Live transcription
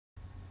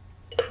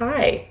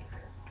Hi,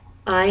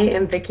 I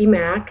am Vicki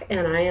Mack,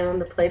 and I own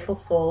the Playful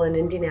Soul in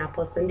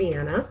Indianapolis,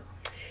 Indiana.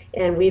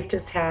 And we've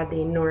just had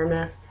the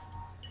enormous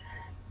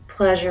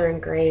pleasure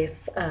and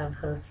grace of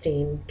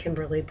hosting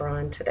Kimberly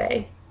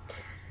today.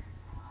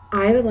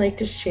 I would like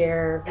to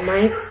share my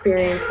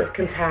experience of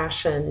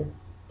compassion.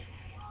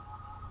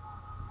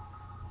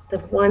 The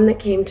one that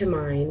came to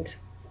mind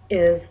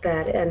is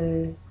that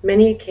on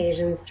many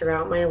occasions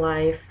throughout my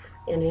life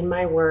and in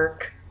my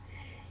work,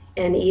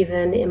 and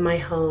even in my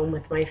home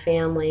with my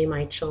family,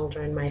 my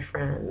children, my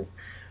friends,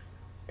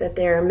 that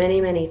there are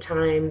many, many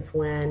times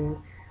when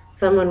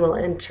someone will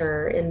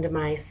enter into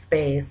my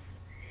space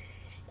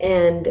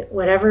and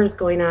whatever is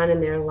going on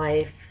in their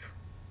life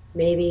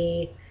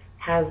maybe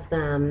has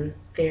them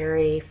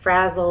very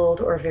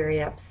frazzled or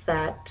very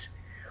upset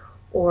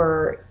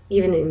or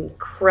even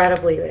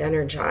incredibly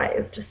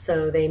energized.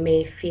 So they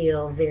may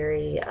feel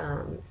very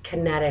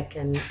kinetic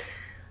and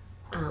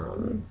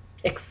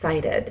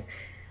excited.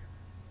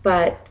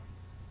 But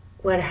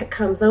what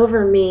comes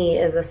over me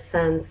is a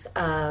sense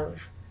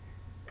of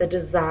the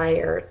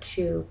desire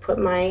to put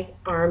my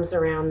arms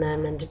around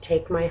them and to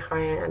take my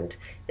hand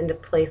and to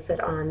place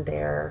it on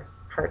their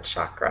heart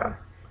chakra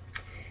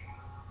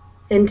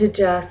and to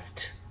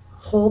just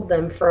hold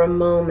them for a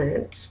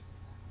moment.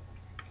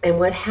 And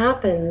what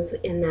happens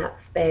in that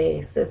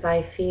space is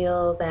I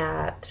feel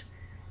that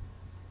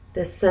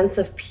this sense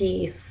of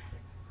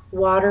peace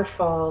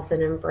waterfalls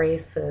and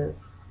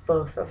embraces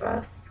both of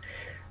us.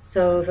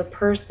 So the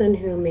person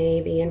who may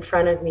be in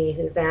front of me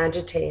who's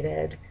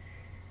agitated,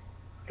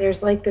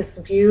 there's like this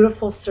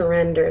beautiful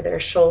surrender. Their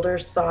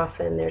shoulders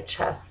soften, their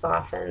chest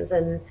softens,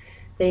 and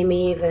they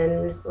may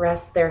even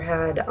rest their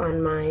head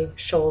on my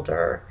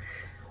shoulder.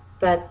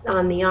 But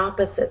on the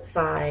opposite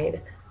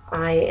side,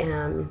 I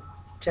am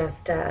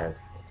just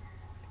as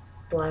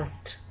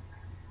blessed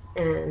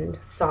and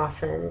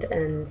softened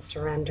and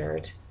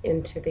surrendered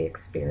into the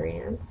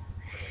experience.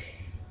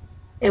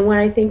 And what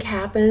I think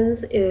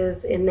happens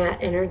is in that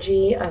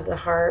energy of the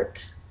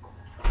heart,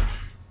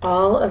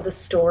 all of the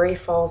story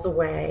falls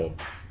away,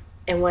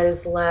 and what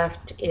is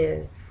left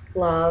is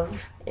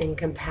love and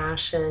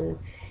compassion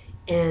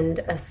and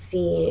a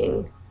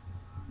seeing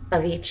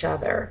of each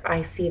other.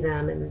 I see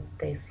them and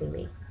they see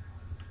me.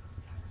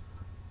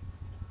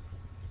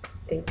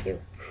 Thank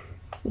you.